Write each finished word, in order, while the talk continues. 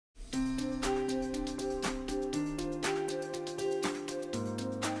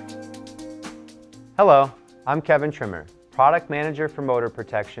Hello, I'm Kevin Trimmer, Product Manager for Motor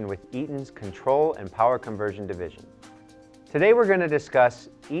Protection with Eaton's Control and Power Conversion Division. Today we're going to discuss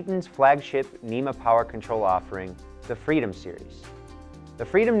Eaton's flagship NEMA power control offering, the Freedom Series. The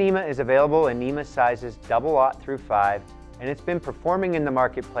Freedom NEMA is available in NEMA sizes 0-aught through 5, and it's been performing in the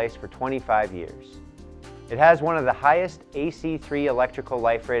marketplace for 25 years. It has one of the highest AC3 electrical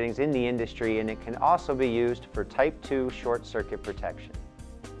life ratings in the industry, and it can also be used for Type 2 short circuit protection.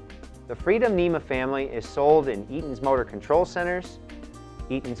 The Freedom NEMA family is sold in Eaton's motor control centers,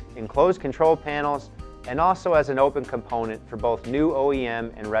 Eaton's enclosed control panels, and also as an open component for both new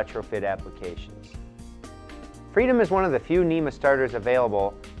OEM and retrofit applications. Freedom is one of the few NEMA starters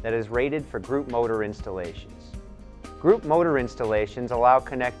available that is rated for group motor installations. Group motor installations allow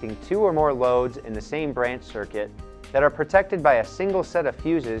connecting 2 or more loads in the same branch circuit that are protected by a single set of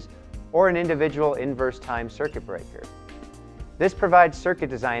fuses or an individual inverse time circuit breaker. This provides circuit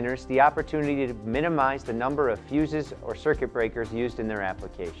designers the opportunity to minimize the number of fuses or circuit breakers used in their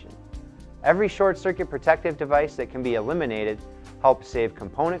application. Every short circuit protective device that can be eliminated helps save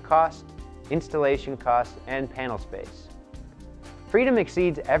component costs, installation costs, and panel space. Freedom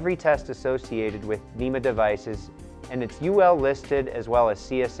exceeds every test associated with NEMA devices, and it's UL listed as well as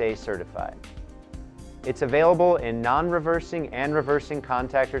CSA certified. It's available in non-reversing and reversing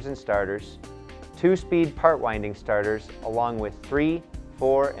contactors and starters, 2-speed part winding starters, along with 3,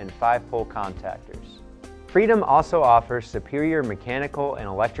 4, and 5-pole contactors. Freedom also offers superior mechanical and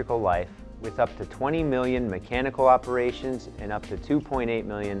electrical life with up to 20 million mechanical operations and up to 2.8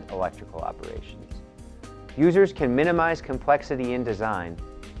 million electrical operations. Users can minimize complexity in design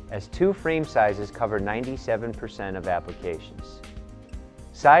as 2 frame sizes cover 97% of applications.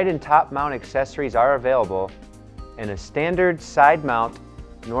 Side and top mount accessories are available, and a standard side mount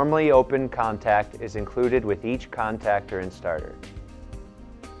normally open contact is included with each contactor and starter.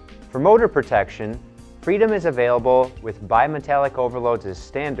 For motor protection, Freedom is available with bimetallic overloads as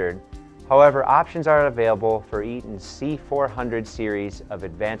standard. However, options are available for Eaton's C400 series of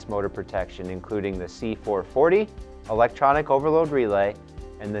advanced motor protection, including the C440 electronic overload relay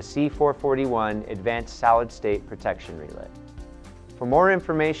and the C441 advanced solid-state protection relay. For more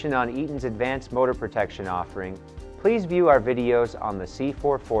information on Eaton's advanced motor protection offering, please view our videos on the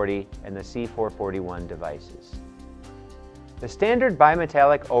C440 and the C441 devices. The standard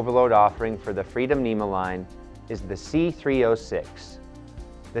bimetallic overload offering for the Freedom NEMA line is the C306.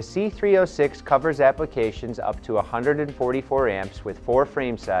 The C306 covers applications up to 144 amps with 4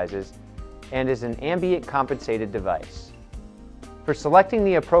 frame sizes and is an ambient compensated device. For selecting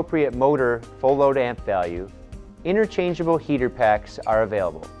the appropriate motor full load amp value, interchangeable heater packs are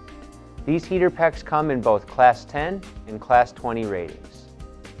available. These heater packs come in both Class 10 and Class 20 ratings.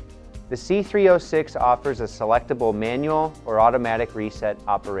 The C306 offers a selectable manual or automatic reset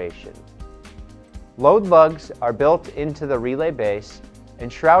operation. Load lugs are built into the relay base,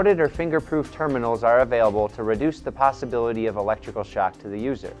 and shrouded or fingerproof terminals are available to reduce the possibility of electrical shock to the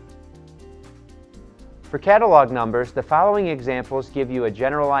user. For catalog numbers, the following examples give you a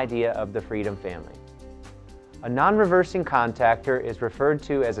general idea of the Freedom family. A non-reversing contactor is referred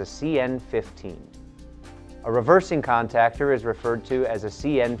to as a CN15. A reversing contactor is referred to as a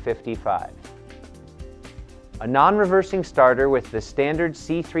CN55. A non-reversing starter with the standard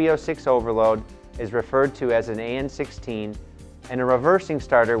C306 overload is referred to as an AN16, and a reversing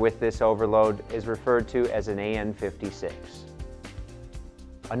starter with this overload is referred to as an AN56.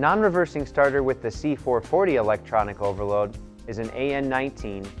 A non-reversing starter with the C440 electronic overload is an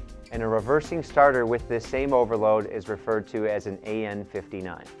AN19, and a reversing starter with this same overload is referred to as an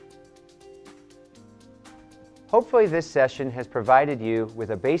AN59. Hopefully this session has provided you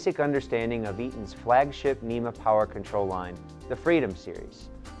with a basic understanding of Eaton's flagship NEMA power control line, the Freedom Series.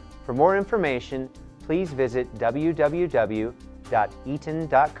 For more information, please visit www.eaton.com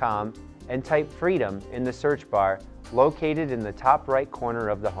and type Freedom in the search bar located in the top right corner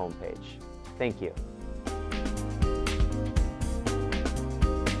of the homepage. Thank you.